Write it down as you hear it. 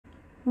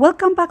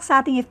Welcome back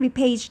sa ating FB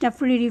page na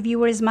free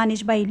reviewer is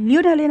managed by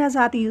Leonalyn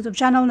sa ating YouTube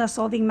channel na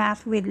Solving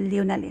Math with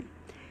Leonalyn.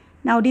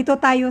 Now, dito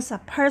tayo sa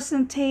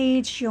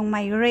percentage, yung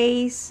may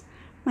raise,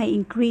 may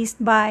increased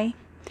by.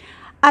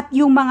 At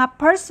yung mga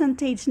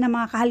percentage na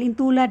mga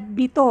kahalintulad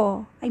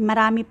dito ay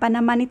marami pa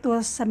naman ito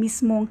sa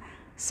mismong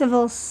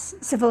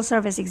civil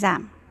service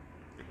exam.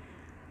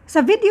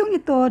 Sa video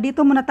ito,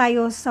 dito muna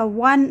tayo sa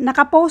 1,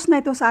 nakapost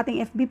na ito sa ating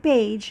FB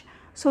page.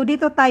 So,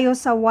 dito tayo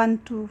sa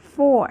 1 to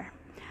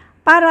 4.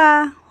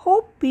 Para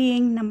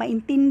hoping na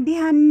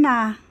maintindihan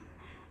na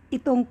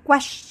itong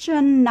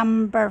question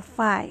number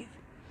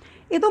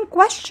 5. Itong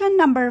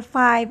question number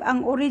 5,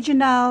 ang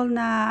original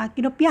na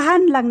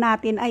kinopyahan lang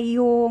natin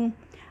ay yung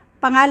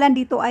pangalan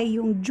dito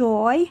ay yung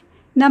Joy,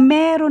 na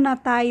meron na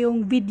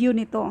tayong video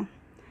nito.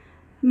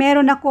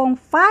 Meron akong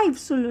 5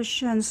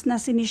 solutions na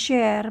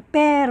sinishare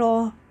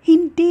pero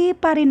hindi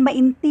pa rin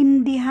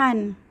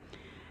maintindihan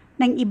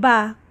ng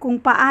iba kung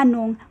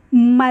paanong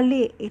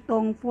mali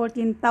itong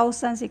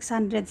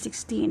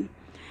 14,616.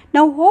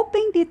 Now,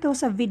 hoping dito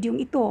sa video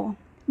ito,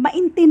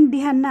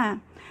 maintindihan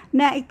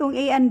na itong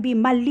A and B,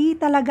 mali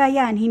talaga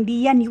yan,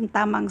 hindi yan yung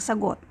tamang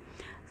sagot.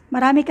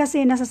 Marami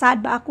kasi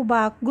nasasaad ba ako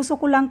ba, gusto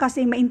ko lang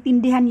kasi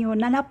maintindihan nyo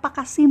na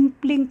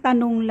napakasimpleng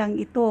tanong lang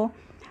ito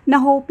na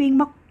hoping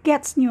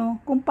mag-gets nyo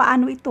kung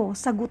paano ito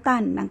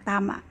sagutan ng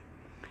tama.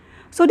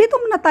 So, dito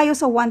muna tayo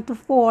sa 1 to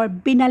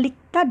 4,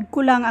 binaliktad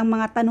ko lang ang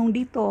mga tanong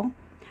dito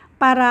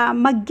para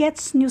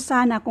mag-gets nyo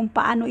sana kung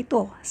paano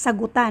ito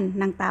sagutan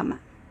ng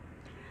tama.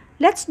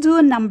 Let's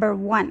do number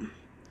 1.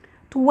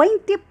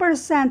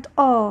 20%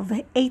 of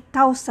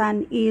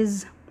 8,000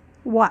 is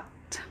what?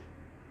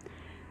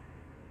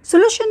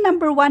 Solution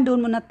number 1,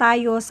 doon muna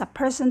tayo sa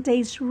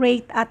percentage,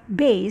 rate at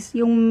base,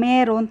 yung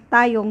meron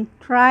tayong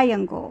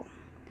triangle.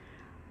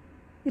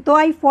 Ito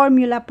ay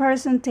formula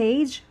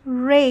percentage,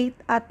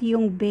 rate at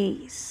yung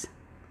base.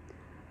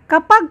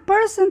 Kapag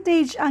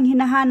percentage ang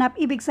hinahanap,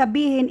 ibig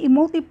sabihin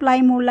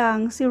i-multiply mo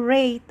lang si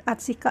rate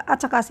at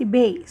saka si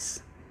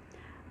base.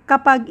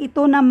 Kapag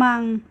ito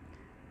namang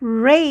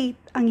rate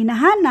ang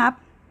hinahanap,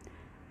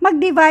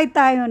 mag-divide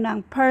tayo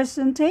ng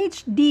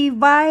percentage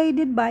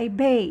divided by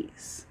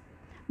base.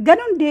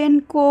 Ganon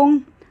din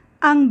kung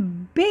ang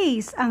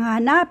base ang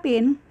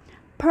hanapin,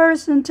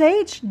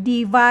 percentage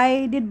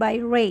divided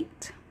by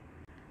rate.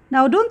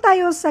 Now, doon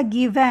tayo sa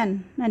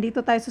given.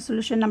 Nandito tayo sa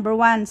solution number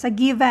 1. Sa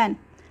given,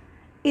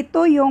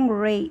 ito yung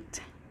rate.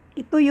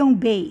 Ito yung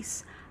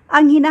base.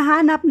 Ang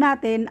hinahanap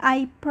natin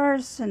ay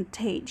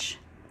percentage.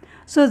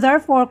 So,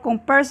 therefore,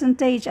 kung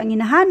percentage ang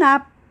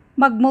hinahanap,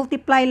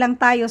 mag-multiply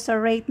lang tayo sa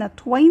rate na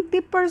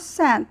 20%.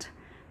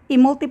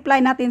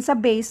 I-multiply natin sa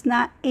base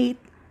na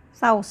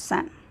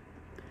 8,000.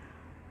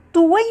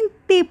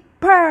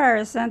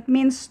 20%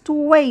 means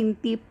 20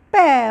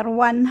 per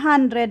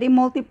 100.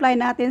 I-multiply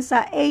natin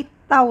sa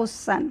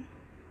 8,000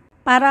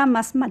 para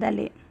mas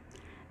madali.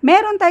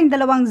 Meron tayong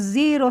dalawang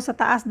 0 sa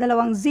taas,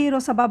 dalawang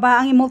 0 sa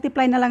baba. Ang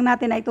i-multiply na lang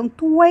natin ay itong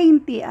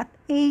 20 at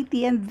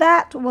 80 and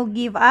that will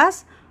give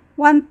us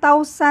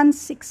 1,600.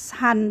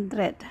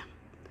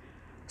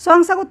 So,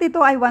 ang sagot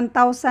dito ay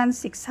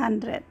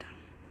 1,600.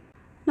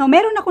 Now,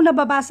 meron ako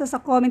nababasa sa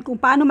comment kung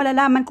paano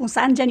malalaman kung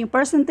saan dyan yung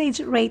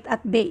percentage, rate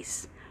at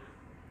base.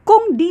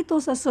 Kung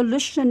dito sa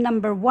solution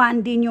number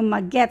 1, din yung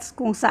mag-gets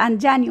kung saan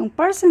dyan yung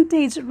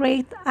percentage,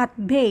 rate at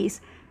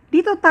base,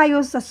 dito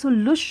tayo sa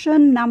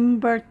solution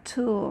number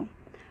 2.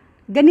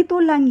 Ganito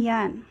lang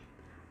yan.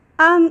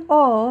 Ang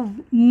of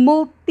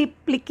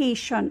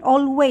multiplication,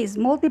 always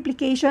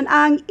multiplication,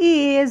 ang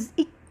is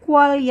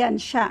equal yan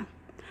siya.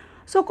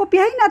 So,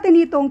 kopyahin natin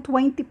itong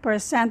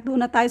 20%.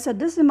 Doon na tayo sa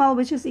decimal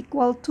which is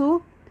equal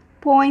to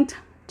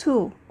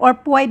 0.2. Or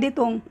pwede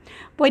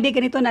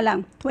ganito na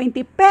lang.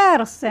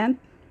 20%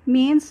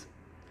 means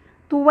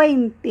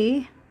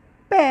 20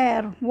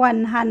 per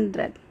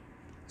 100.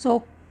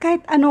 So,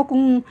 kahit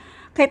anong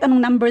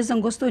numbers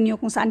ang gusto niyo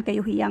kung saan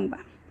kayo hiyang ba.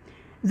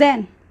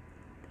 Then,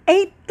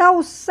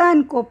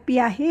 8,000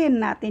 kopyahin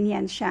natin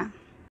yan siya.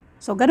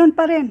 So, ganun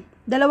pa rin.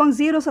 Dalawang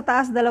 0 sa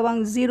taas,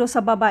 dalawang 0 sa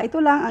baba.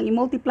 Ito lang, ang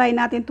i-multiply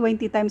natin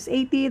 20 times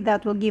 80,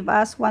 that will give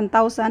us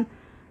 1,600.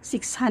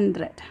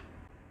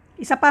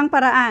 Isa pang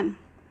paraan.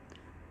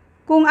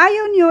 Kung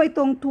ayaw nyo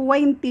itong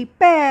 20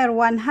 per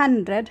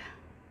 100,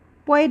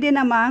 pwede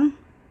namang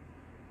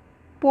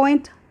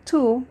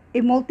 0.2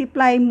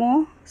 i-multiply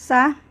mo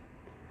sa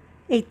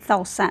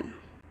 8,000.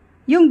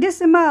 Yung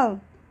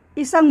decimal,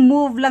 isang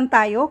move lang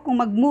tayo.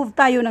 Kung mag-move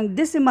tayo ng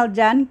decimal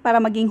dyan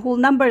para maging whole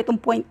number, itong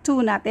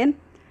 0.2 natin,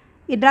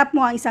 i-drop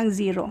mo ang isang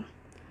 0.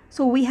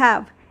 So we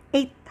have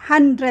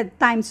 800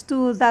 times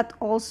 2 that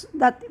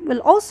will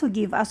also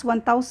give us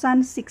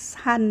 1,600.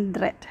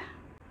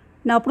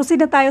 Now, proceed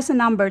na tayo sa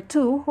number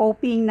 2,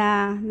 hoping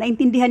na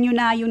naintindihan nyo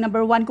na yung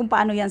number 1 kung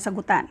paano yan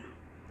sagutan.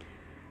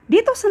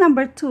 Dito sa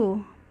number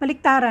 2,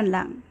 baliktaran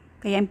lang.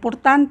 Kaya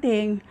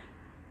importanteng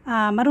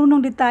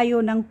marunong din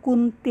tayo ng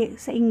kunti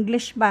sa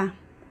English ba?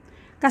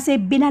 Kasi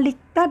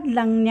binaliktad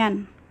lang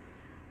yan.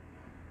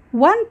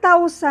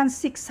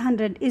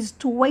 1,600 is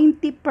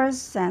 20%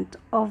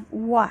 of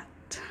what?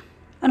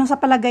 Anong sa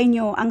palagay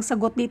nyo ang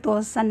sagot dito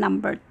sa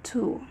number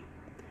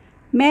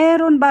 2?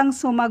 Meron bang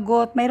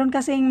sumagot? Meron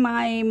kasing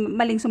mga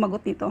maling sumagot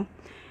dito.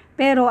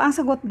 Pero ang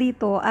sagot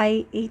dito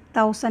ay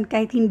 8,000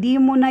 kahit hindi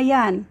mo na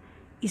yan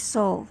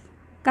isolve.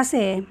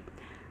 Kasi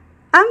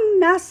ang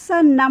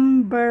nasa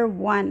number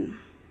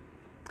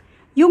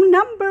 1, yung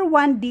number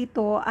 1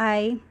 dito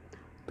ay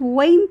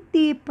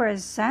 20%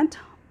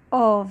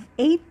 of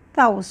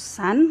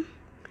 8,000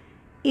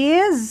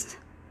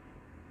 is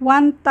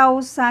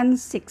 1,600.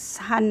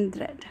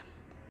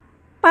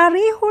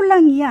 Pareho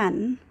lang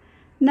yan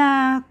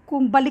na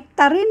kung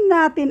baliktarin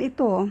natin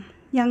ito,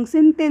 yung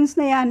sentence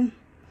na yan,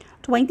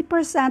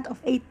 20%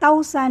 of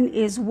 8,000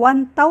 is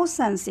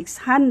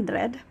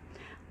 1,600.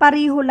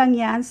 Pareho lang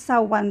yan sa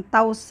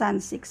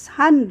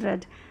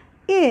 1,600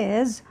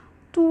 is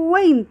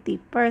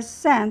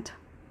 20%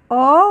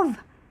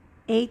 of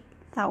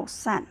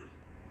 8,000.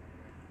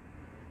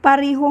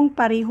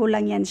 Parehong-pareho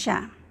lang yan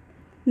siya.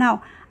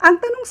 Now, ang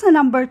tanong sa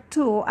number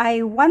 2 ay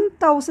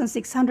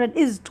 1,600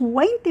 is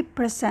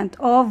 20%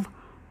 of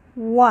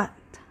what?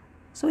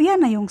 So,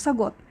 yan na yung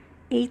sagot,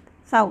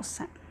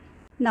 8,000.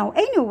 Now,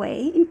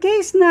 anyway, in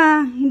case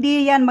na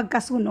hindi yan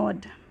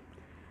magkasunod,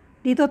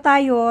 dito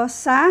tayo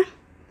sa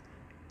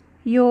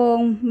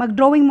yung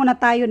mag-drawing muna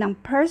tayo ng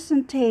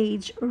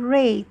percentage,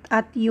 rate,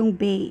 at yung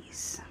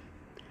base.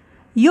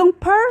 Yung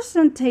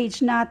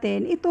percentage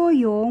natin, ito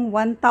yung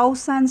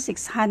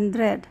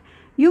 1,600.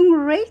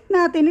 Yung rate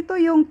natin, ito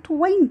yung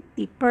 20%.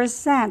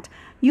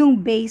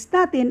 Yung base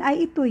natin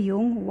ay ito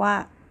yung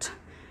what.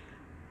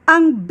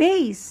 Ang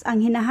base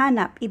ang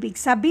hinahanap, ibig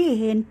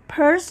sabihin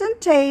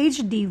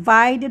percentage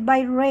divided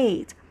by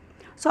rate.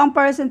 So, ang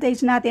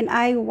percentage natin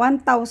ay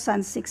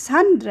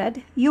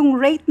 1,600. Yung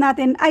rate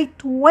natin ay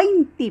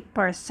 20%.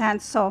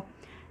 So,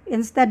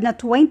 instead na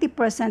 20%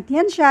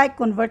 yan siya,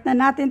 i-convert na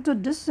natin to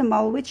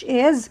decimal which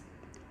is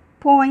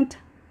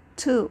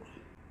 0.2.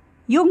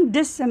 Yung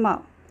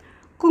decimal.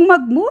 Kung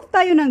mag-move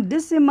tayo ng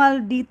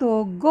decimal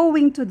dito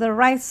going to the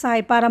right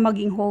side para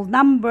maging whole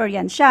number,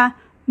 yan siya,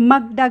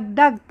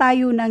 magdagdag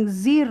tayo ng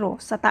 0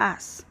 sa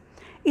taas.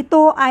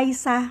 Ito ay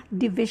sa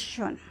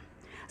division.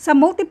 Sa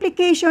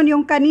multiplication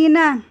yung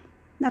kanina,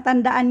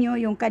 natandaan nyo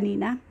yung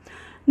kanina,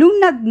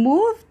 nung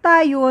nag-move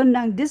tayo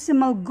ng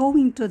decimal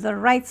going to the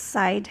right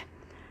side,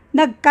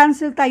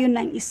 nag-cancel tayo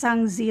ng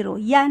isang 0.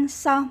 Yan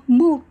sa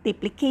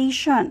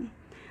multiplication.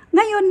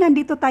 Ngayon,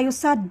 nandito tayo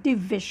sa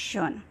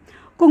division.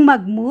 Kung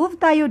mag-move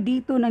tayo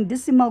dito ng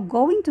decimal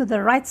going to the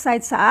right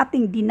side sa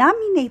ating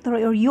denominator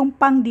or yung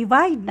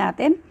pang-divide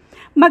natin,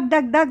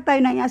 magdagdag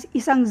tayo ng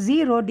isang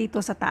 0 dito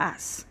sa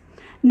taas.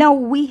 Now,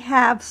 we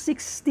have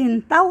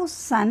 16,000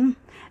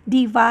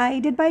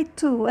 divided by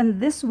 2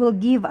 and this will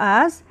give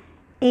us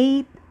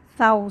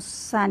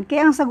 8,000.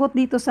 Kaya ang sagot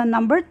dito sa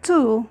number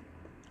 2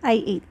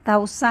 ay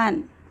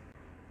 8,000.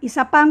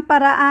 Isa pang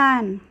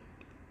paraan.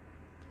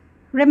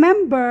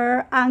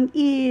 Remember, ang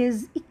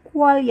is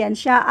equal yan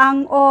siya,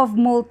 ang of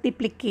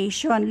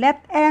multiplication.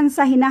 Let n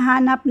sa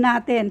hinahanap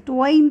natin,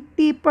 20%,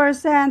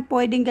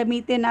 pwedeng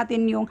gamitin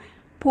natin yung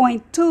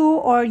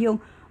 0.2 or yung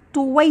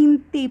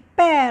 20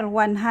 per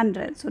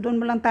 100. So, doon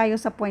mo lang tayo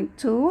sa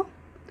 0.2.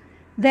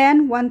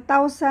 Then,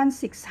 1,600.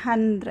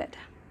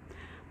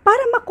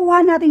 Para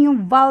makuha natin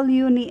yung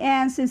value ni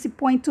n, since si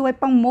 0.2 ay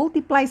pang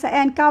multiply sa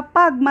n,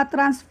 kapag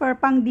matransfer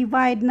pang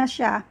divide na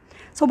siya.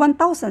 So,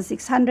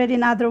 1,600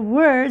 in other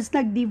words,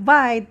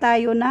 nag-divide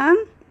tayo ng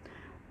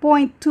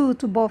 0.2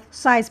 to both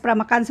sides para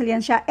makancel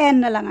yan siya,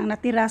 n na lang ang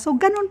natira. So,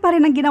 ganun pa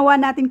rin ang ginawa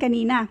natin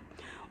kanina.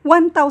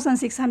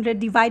 1,600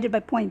 divided by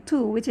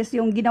 0.2, which is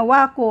yung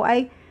ginawa ko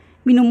ay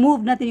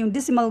minumove natin yung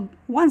decimal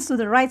ones to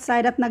the right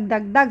side at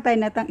nagdagdag tayo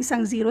natang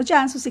isang 0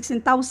 dyan. So,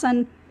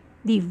 16,000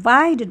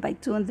 divided by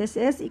 2, and this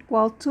is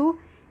equal to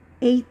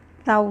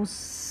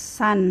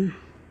 8,000.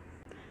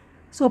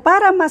 So,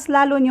 para mas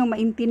lalo nyo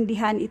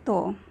maintindihan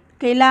ito,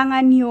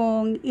 kailangan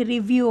yung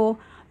i-review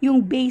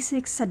yung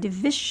basics sa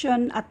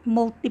division at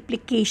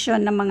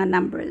multiplication ng mga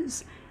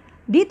numbers.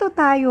 Dito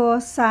tayo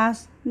sa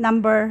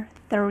number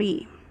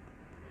 3.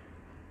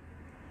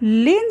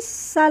 Lynn's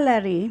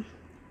salary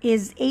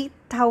is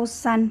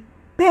 8,000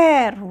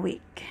 per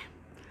week.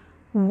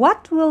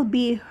 What will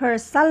be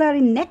her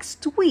salary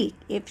next week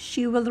if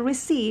she will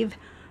receive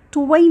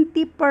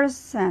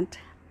 20%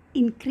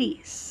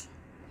 increase?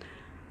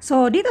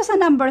 So, dito sa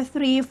number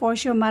 3, for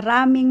sure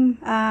maraming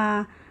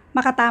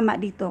makatama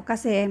dito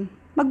kasi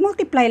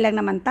mag-multiply lang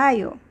naman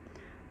tayo.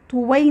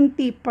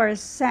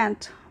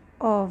 20%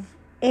 of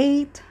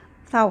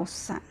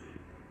 8,000.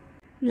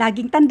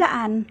 Laging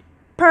tandaan,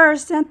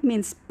 percent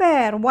means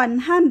per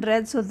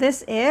 100, so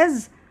this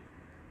is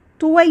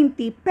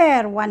 20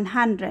 per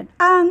 100.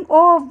 Ang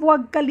of,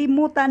 huwag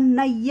kalimutan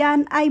na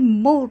yan ay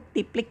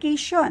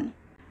multiplication.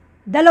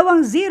 2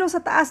 0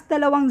 sa taas,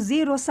 2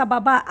 0 sa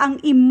baba.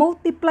 Ang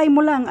i-multiply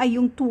mo lang ay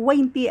yung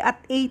 20 at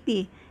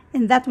 80.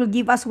 And that will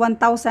give us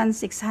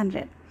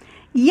 1,600.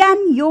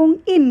 Yan yung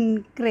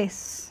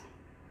increase.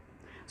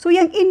 So,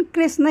 yung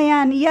increase na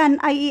yan, yan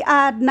ay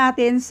i-add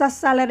natin sa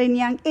salary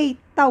niyang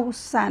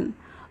 8,000.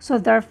 So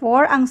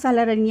therefore, ang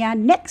salary niya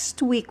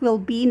next week will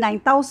be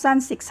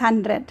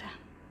 9,600.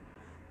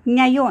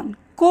 Ngayon,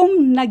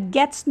 kung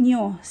nag-gets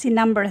nyo si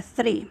number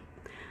 3,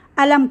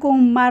 alam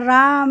kong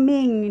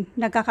maraming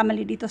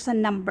nagkakamali dito sa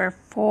number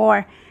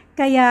 4.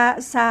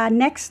 Kaya sa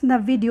next na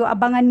video,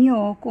 abangan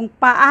nyo kung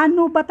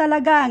paano ba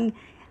talagang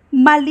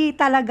mali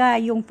talaga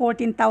yung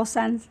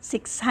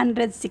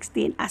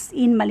 14,616. As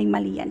in,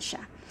 maling-mali yan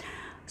siya.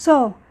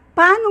 So,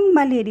 paanong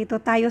mali dito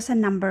tayo sa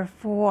number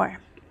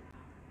 4?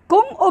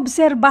 Kung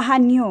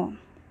obserbahan nyo,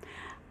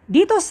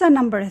 dito sa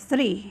number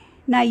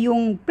 3, na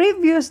yung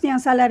previous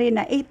niyang salary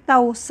na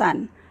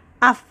 8,000,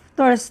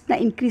 after na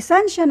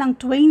increasean siya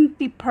ng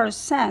 20%,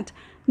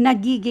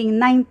 nagiging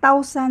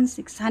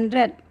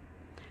 9,600.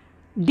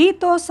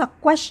 Dito sa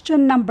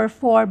question number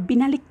 4,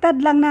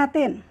 binaliktad lang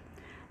natin.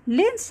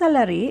 Lynn's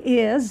salary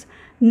is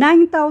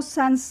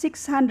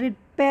 9,600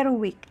 per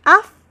week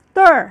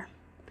after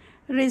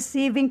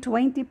receiving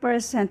 20%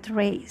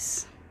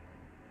 raise.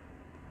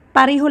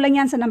 Pareho lang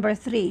yan sa number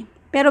 3.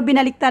 Pero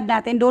binaliktad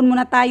natin, doon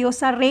muna tayo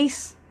sa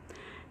raise.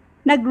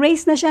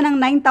 Nag-raise na siya ng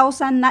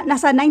 9,000,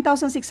 nasa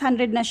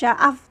 9,600 na siya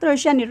after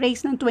siya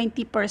ni-raise ng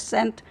 20%.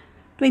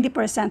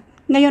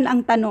 Ngayon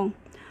ang tanong,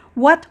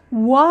 what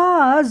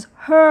was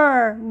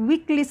her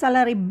weekly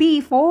salary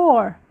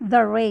before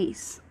the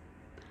raise?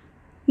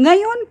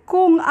 Ngayon,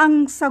 kung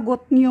ang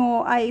sagot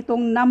nyo ay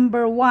itong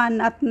number 1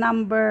 at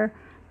number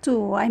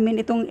 2, I mean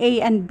itong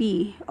A and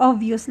B,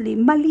 obviously,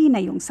 mali na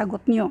yung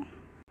sagot nyo.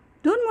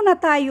 Doon muna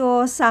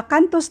tayo sa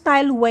Canto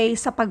Style way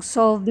sa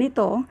pag-solve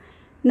nito,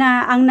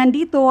 na ang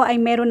nandito ay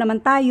meron naman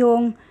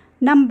tayong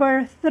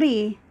number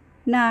 3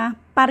 na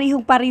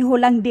parihong-pariho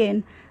lang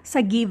din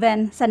sa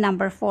given sa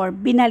number 4.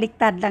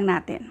 Binaliktad lang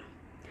natin.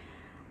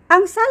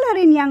 Ang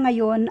salary niya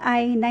ngayon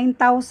ay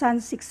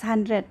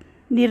 9,600.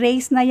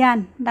 Ni-raise na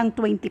yan ng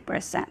 20%.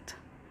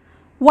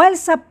 While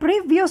sa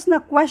previous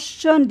na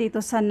question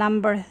dito sa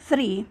number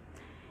 3,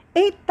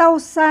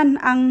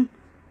 8,000 ang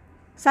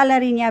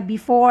salary niya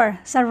before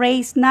sa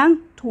raise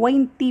ng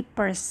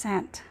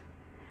 20%.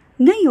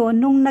 Ngayon,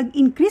 nung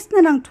nag-increase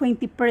na ng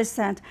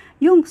 20%,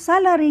 yung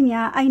salary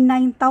niya ay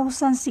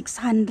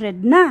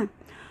 9,600 na.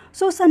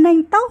 So, sa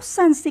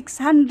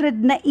 9,600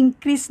 na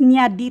increase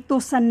niya dito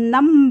sa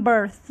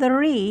number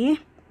 3,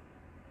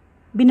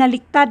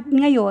 binaliktad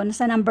ngayon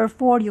sa number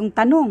 4 yung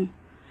tanong,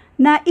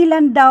 na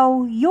ilan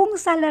daw yung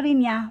salary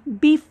niya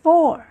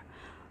before.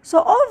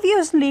 So,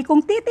 obviously,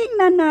 kung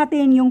titingnan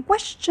natin yung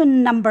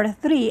question number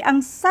 3,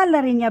 ang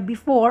salary niya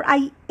before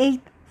ay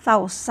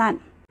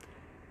 8,000.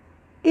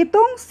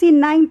 Itong si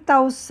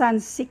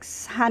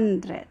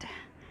 9,600,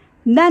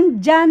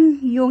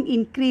 nandyan yung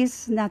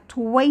increase na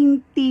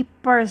 20%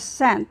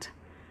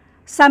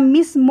 sa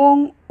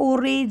mismong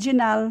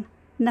original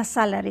na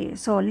salary.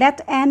 So,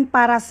 let N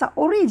para sa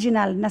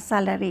original na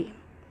salary.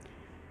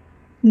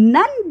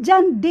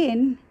 Nandyan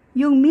din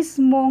yung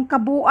mismong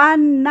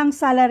kabuuan ng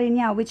salary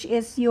niya, which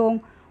is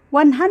yung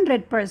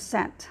 100%.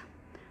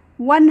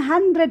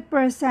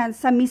 100%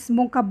 sa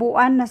mismong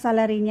kabuuan na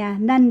salary niya,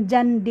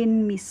 nandyan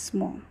din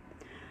mismo.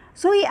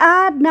 So,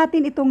 i-add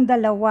natin itong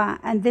dalawa,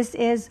 and this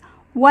is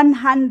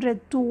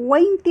 120%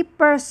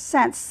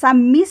 sa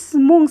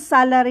mismong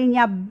salary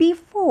niya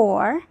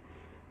before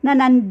na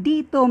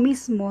nandito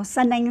mismo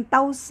sa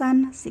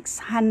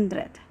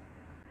 9,600.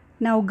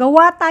 Now,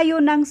 gawa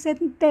tayo ng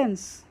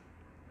sentence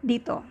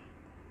dito.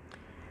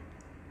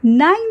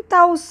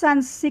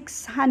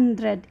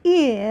 9,600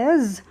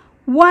 is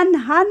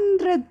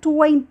 120%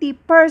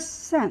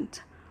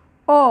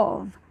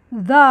 of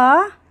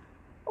the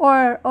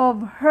or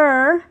of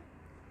her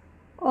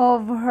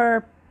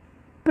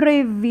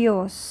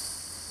previous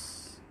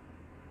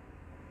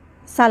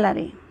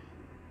salary.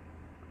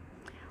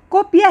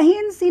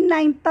 Kopyahin si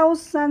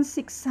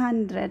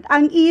 9,600.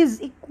 Ang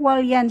is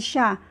equal yan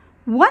siya.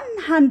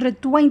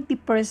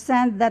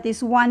 120%, that is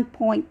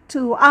 1.2.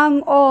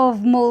 Ang of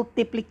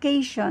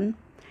multiplication,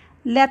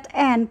 let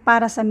N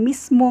para sa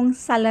mismong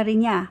salary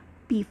niya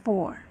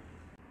before.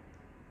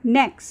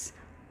 Next,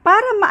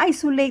 para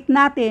ma-isolate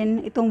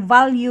natin itong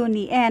value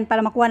ni N,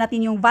 para makuha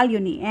natin yung value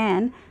ni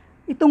N,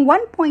 itong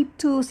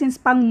 1.2, since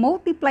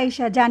pang-multiply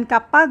siya dyan,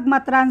 kapag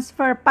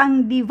matransfer,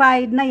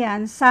 pang-divide na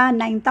yan sa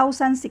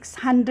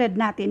 9,600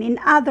 natin. In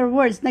other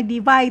words,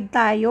 nag-divide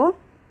tayo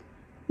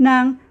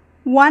ng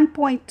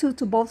 1.2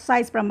 to both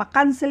sides para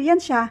makancel yan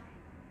siya,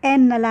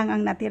 N na lang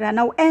ang natira.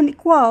 Now, N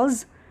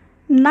equals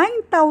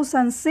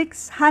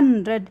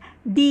 9,600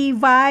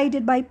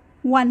 divided by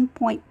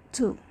 1.2.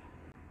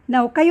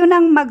 Now, kayo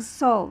nang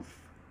mag-solve.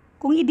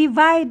 Kung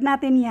i-divide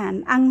natin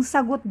yan, ang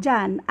sagot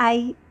dyan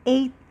ay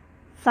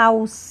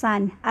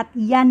 8,000 at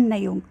yan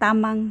na yung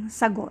tamang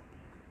sagot.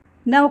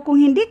 Now, kung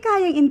hindi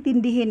kayang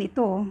intindihin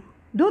ito,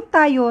 doon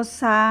tayo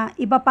sa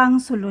iba pang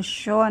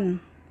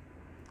solusyon.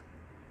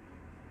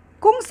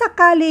 Kung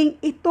sakaling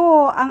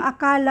ito ang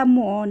akala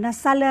mo na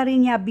salary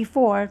niya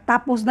before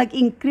tapos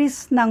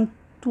nag-increase ng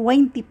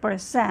 20%,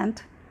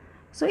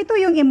 so ito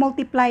yung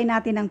i-multiply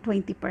natin ng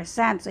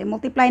 20%. So,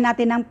 i-multiply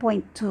natin ng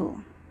 0.2.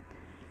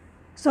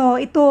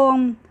 So,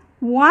 itong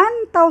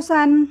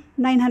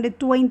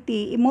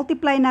 1,920,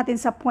 i-multiply natin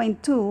sa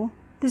 0.2,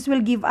 this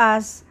will give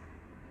us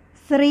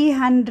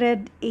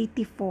 384.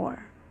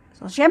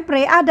 So,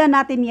 syempre, ada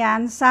natin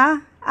yan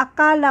sa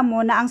akala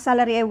mo na ang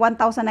salary ay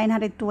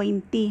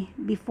 1,920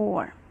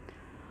 before.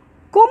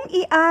 Kung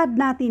i-add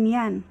natin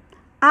yan,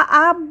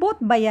 aabot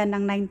ba yan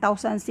ng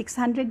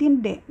 9,600?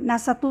 Hindi.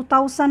 Nasa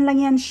 2,000 lang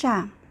yan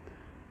siya.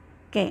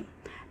 Okay.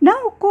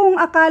 Now, kung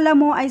akala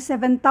mo ay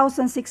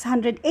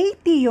 7,680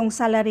 yung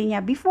salary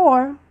niya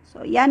before,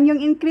 so yan yung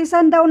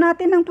increasean daw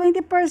natin ng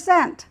 20%.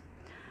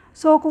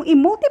 So, kung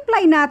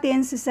i-multiply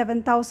natin si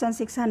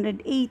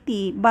 7,680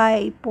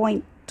 by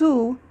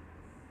 0.2,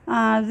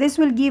 this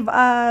will give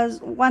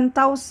us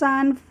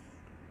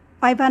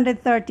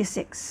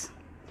 1,536.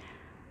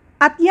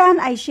 At yan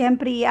ay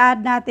syempre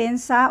i-add natin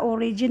sa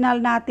original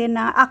natin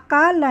na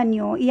akala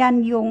nyo,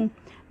 yan yung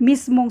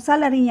mismong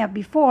salary niya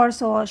before.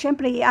 So,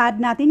 syempre i-add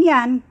natin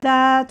yan.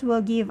 That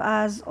will give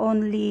us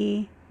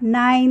only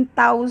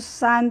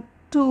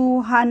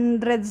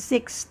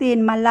 9,216.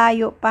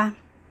 Malayo pa.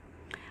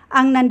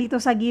 Ang nandito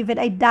sa given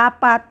ay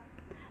dapat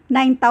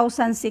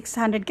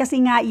 9,600 kasi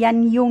nga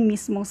yan yung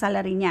mismong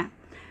salary niya.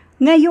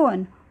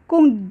 Ngayon,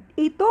 kung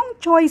itong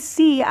choice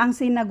C ang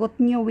sinagot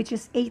nyo which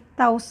is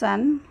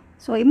 8,000,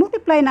 so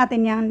i-multiply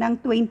natin yan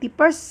ng 20%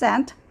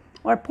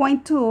 or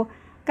 0.2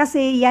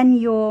 kasi yan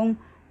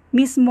yung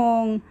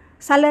mismong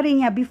salary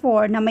niya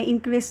before na may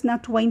increase na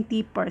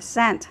 20%.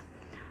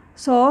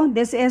 So,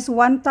 this is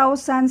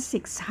 1,600.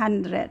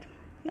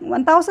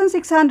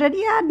 1,600,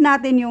 i-add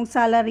natin yung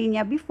salary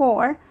niya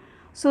before.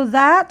 So,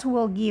 that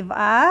will give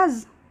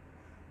us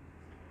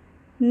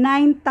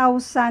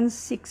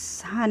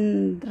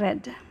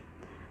 9,600.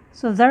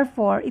 So,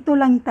 therefore, ito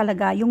lang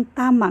talaga yung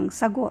tamang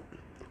sagot.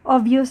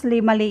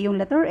 Obviously, mali yung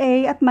letter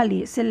A at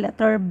mali si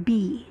letter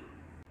B.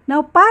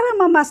 Now, para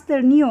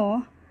ma-master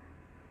niyo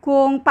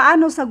kung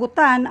paano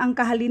sagutan ang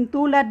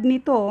kahalintulad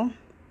nito,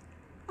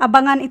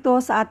 abangan ito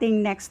sa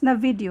ating next na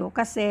video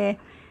kasi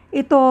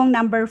itong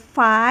number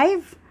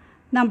 5,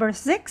 number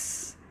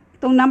 6,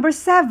 itong number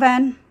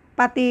 7,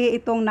 pati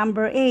itong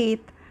number 8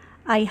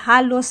 ay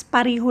halos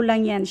pareho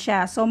lang yan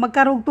siya. So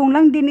magkarugtong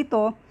lang din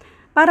ito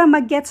para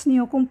mag-gets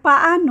niyo kung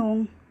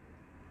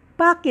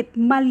bakit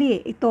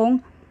mali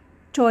itong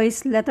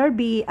choice letter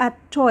B at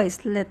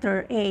choice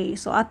letter A.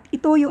 So at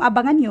ito yung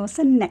abangan nyo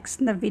sa next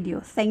na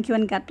video. Thank you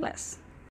and God bless.